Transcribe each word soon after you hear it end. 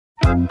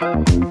Good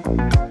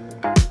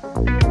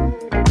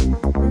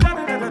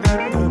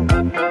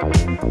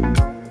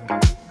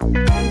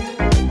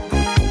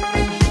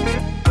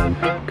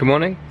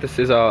morning, this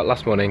is our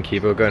last morning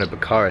keep. We're going to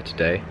Bukhara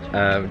today,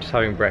 just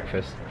having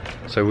breakfast.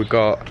 So we've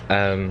got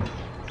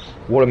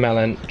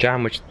watermelon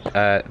jam, which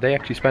they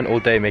actually spent all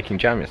day making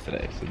jam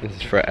yesterday, so this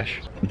is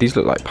fresh. These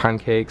look like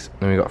pancakes,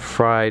 then we got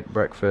fried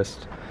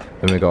breakfast,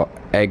 then we got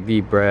eggy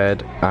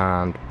bread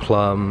and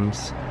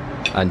plums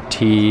and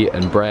tea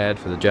and bread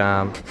for the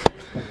jam.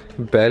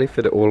 Barely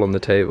fit it all on the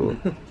table.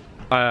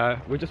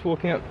 We're just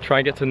walking up,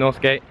 trying to get to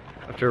North Gate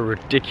after a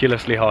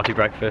ridiculously hearty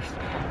breakfast,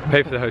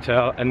 pay for the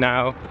hotel, and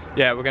now,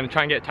 yeah, we're going to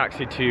try and get a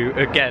taxi to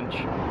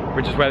Gench,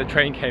 which is where the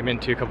train came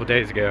into a couple of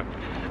days ago.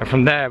 And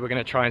from there, we're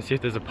going to try and see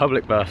if there's a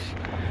public bus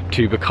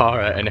to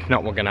Bukhara, and if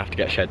not, we're going to have to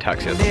get a shared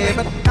taxi or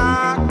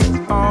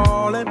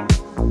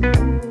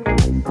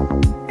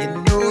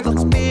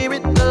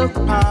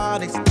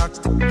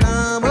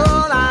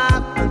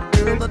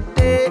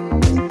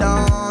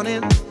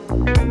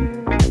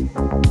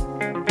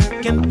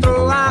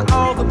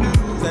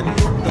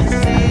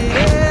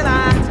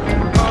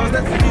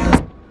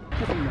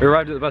We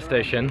arrived at the bus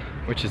station,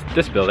 which is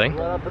this building.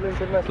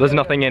 There's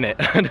nothing in it.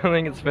 I don't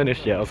think it's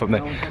finished yet or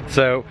something.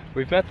 So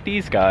we've met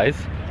these guys,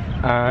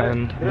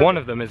 and one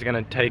of them is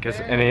going to take us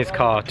in his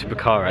car to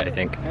Bukhara, I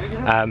think.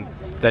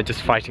 They're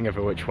just fighting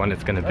over which one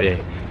it's going to be.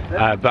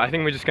 But I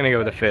think we're just going to go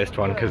with the first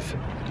one because,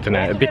 I don't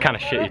know, it'd be kind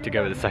of shitty to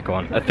go with the second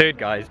one. A third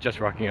guy is just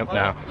rocking up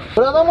now.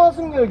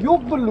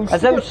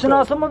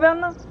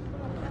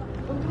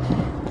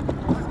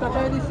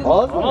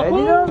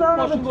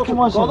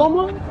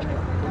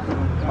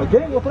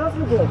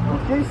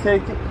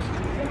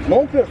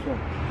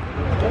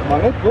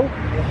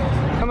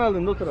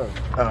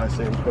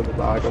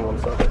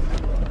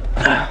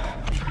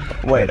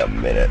 Wait a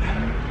minute.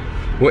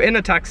 We're in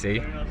a taxi.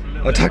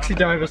 Our taxi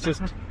driver's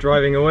just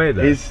driving away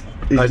there. He's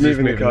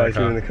moving the car.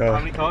 How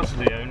many cars does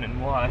he own and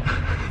why?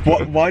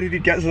 Why did he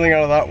get something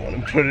out of that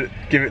one and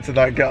give it to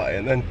that guy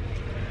and then?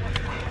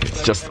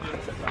 It's just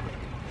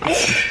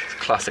it's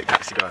classic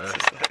taxi driver.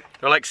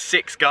 There are like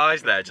 6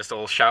 guys there just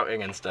all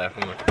shouting and stuff.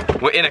 And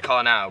we're in a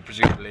car now,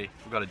 presumably.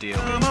 We've got a deal.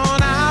 Come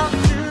on out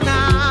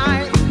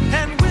tonight,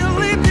 and we'll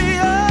leave the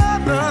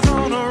others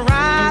on a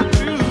ride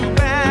to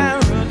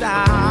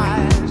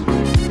paradise.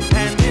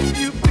 And if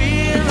you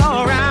feel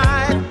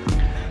alright.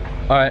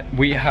 Alright,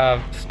 we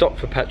have stopped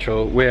for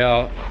petrol. We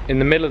are in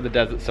the middle of the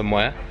desert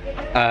somewhere.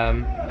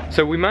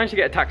 So we managed to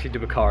get a taxi to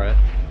Bukhara,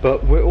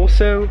 but we're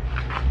also,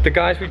 the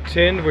guys we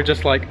turned were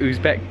just like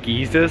Uzbek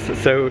geezers,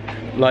 so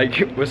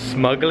like we're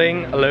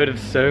smuggling a load of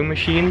sewing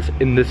machines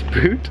in this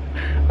boot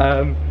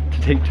to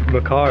take to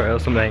Bukhara or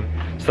something.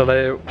 So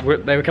they were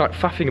kind of like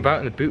faffing about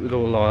in the boot with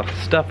all our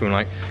stuff, and we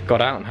like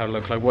got out and had a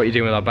look, like, what are you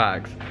doing with our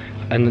bags?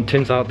 And it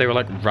turns out they were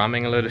like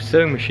ramming a load of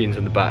sewing machines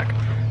in the back.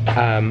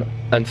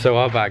 And so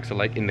our bags are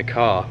like in the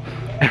car.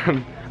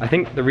 I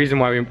think the reason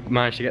why we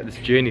managed to get this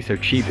journey so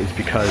cheap is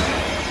because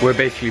we're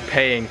basically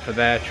paying for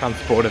their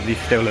transport of these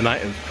stolen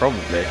items,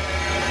 probably,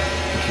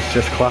 which is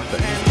just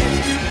classic.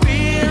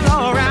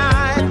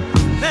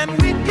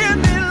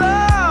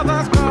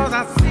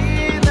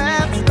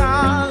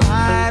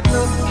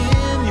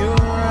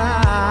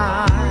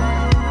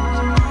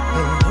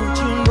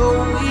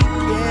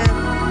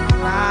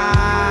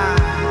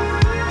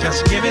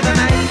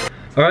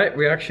 Alright,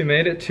 we actually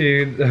made it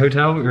to the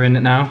hotel. We're in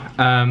it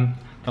now.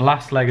 The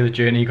last leg of the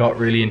journey got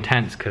really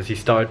intense because he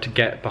started to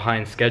get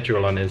behind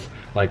schedule on his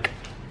like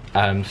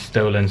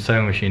stolen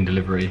sewing machine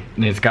delivery,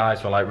 and his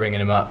guys were like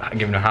ringing him up and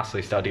giving him a hassle.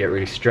 He started to get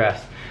really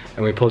stressed,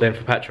 and we pulled in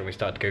for petrol and we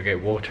started to go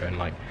get water, and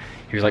like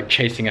he was like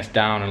chasing us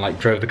down and like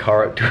drove the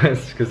car up to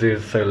us because he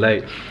was so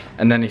late.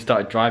 And then he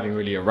started driving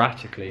really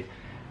erratically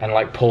and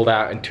like pulled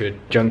out into a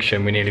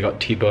junction. We nearly got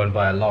T-boned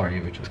by a lorry,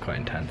 which was quite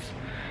intense,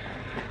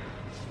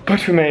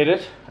 but we made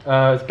it.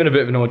 It's been a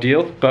bit of an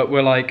ordeal, but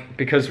we're like,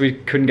 because we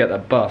couldn't get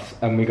that bus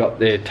and we got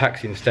the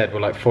taxi instead, we're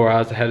like 4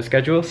 hours ahead of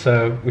schedule,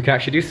 so we can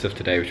actually do stuff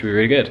today, which will be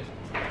really good.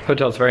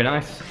 Hotel's very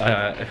nice,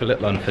 if a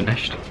little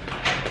unfinished.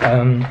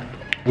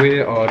 We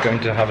are going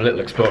to have a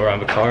little explore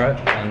around Bukhara,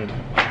 and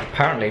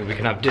apparently we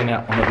can have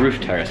dinner on the roof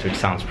terrace, which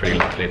sounds pretty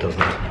lovely,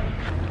 doesn't it?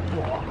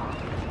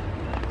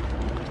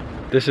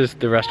 This is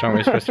the restaurant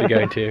we're supposed to be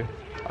going to,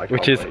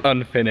 which is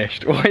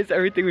unfinished. Why is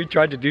everything we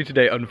tried to do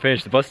today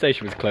unfinished? The bus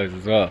station was closed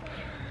as well.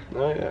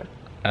 Oh yeah.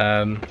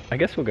 I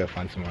guess we'll go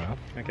find somewhere else.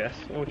 I guess.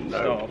 Or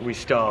no, we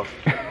starve.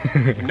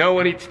 No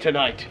one eats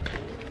tonight.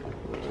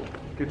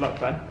 Good luck,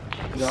 Ben.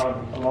 No,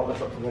 I'm a lot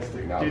less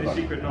optimistic now. Do the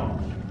secret knock.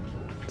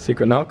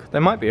 Secret knock? They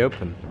might be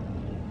open.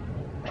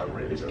 I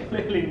really don't.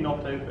 Clearly not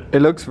open.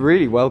 It looks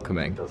really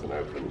welcoming. It doesn't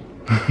open.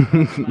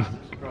 Massive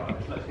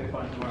surprise. Let's go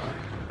find somewhere else.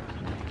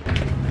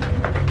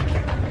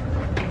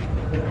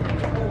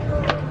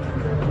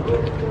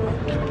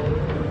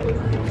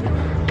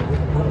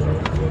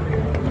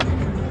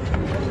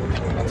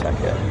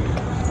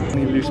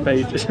 Any loose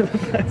pages?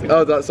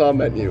 Oh, that's our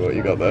menu, what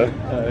you got there.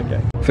 Oh,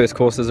 okay. First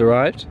course has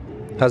arrived.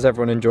 How's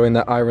everyone enjoying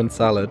their iron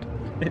salad?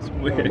 It's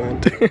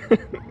weird.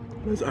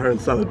 Where's Aaron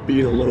salad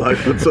been all my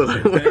life? That's all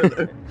I want to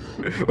know.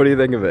 What do you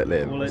think of it,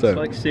 Liam? Well, it's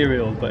like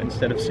cereal, but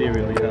instead of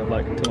cereal, you have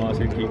like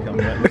tomato and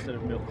cucumber. Instead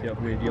of milk, you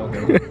have weird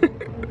yogurt.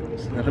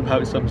 That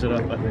about sums it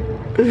up, I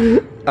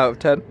think. Out of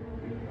 10?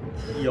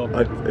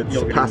 Yogurt. It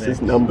Yogurty passes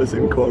mix. numbers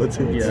in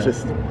quality. It's Yeah.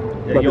 just Yeah,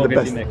 maybe the yogurty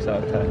best. mix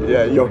out of 10.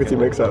 Yeah, yogurty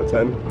mix out of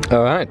 10.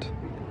 Alright.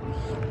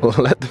 Well,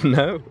 let them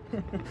know.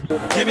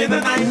 Give me the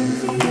night.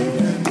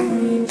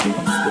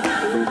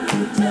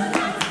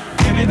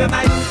 Give me the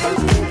night.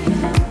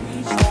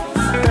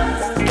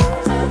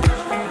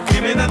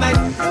 Give me the night.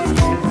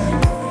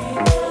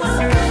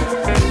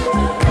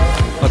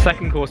 Our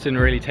second course didn't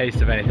really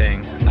taste of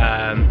anything,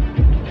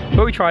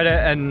 but we tried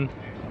it and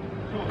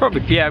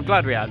probably, yeah, I'm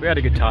glad we had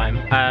a good time.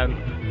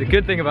 The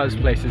good thing about this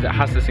place is it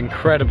has this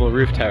incredible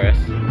roof terrace,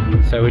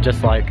 so we're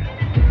just like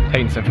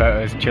taking some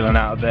photos, chilling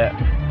out a bit.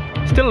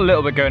 Still a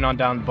little bit going on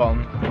down the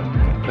bottom,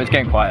 but it's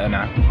getting quieter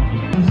now.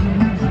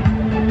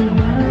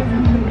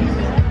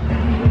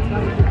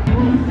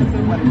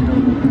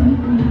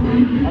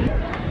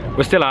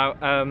 We're still out.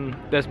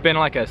 There's been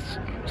like a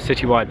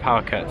citywide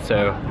power cut,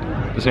 so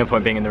there's no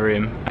point being in the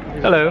room.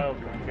 Hello.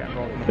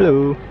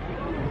 Hello.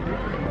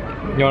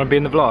 You want to be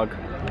in the vlog?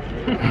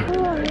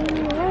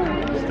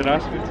 Did I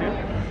ask you to?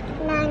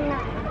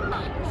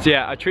 So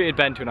yeah, I treated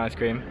Ben to an ice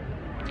cream.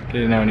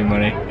 Didn't have any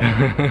money.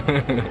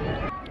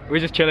 We're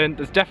just chilling.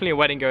 There's definitely a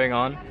wedding going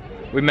on.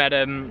 We met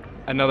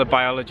another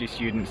biology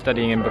student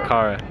studying in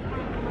Bukhara.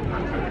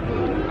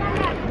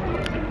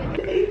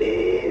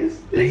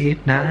 Ladies!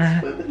 Late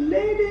night. For the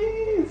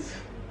ladies!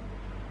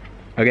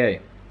 Okay,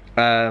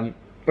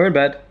 we're in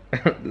bed.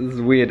 This is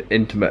a weird,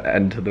 intimate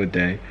end to the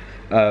day.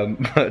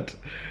 But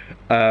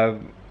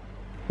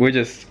we're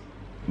just,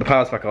 the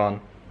power's back on.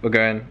 We're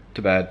going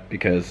to bed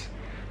because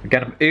we're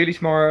getting up early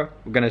tomorrow.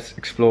 We're going to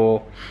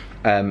explore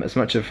as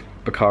much of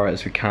Bukhara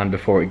as we can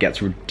before it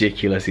gets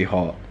ridiculously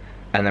hot.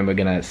 And then we're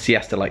going to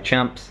siesta like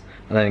champs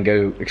and then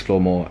go explore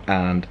more.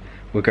 And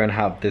we're going to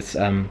have this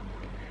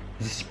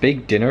this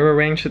big dinner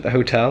arranged at the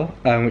hotel,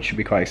 which should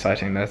be quite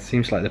exciting. That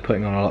seems like they're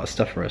putting on a lot of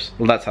stuff for us.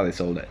 Well, that's how they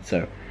sold it.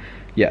 So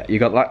yeah, you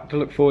got that to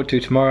look forward to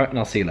tomorrow, and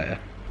I'll see you later.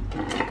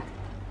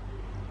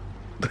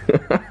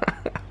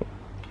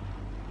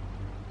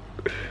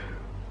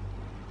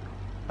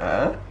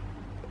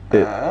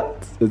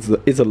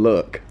 It's a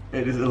look.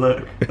 It is a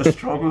look. A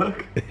strong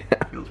look.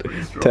 Feels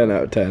pretty strong. 10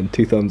 out of 10.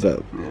 2 thumbs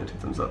up. Yeah, 2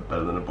 thumbs up.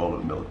 Better than a bowl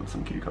of milk with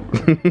some cucumber.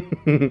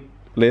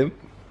 Liam?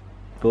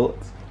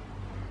 Thoughts?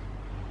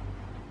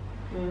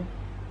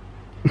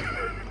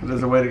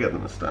 There's a way to get the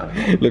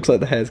moustache. Looks like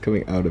the hair's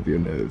coming out of your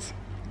nose.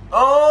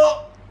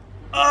 Oh!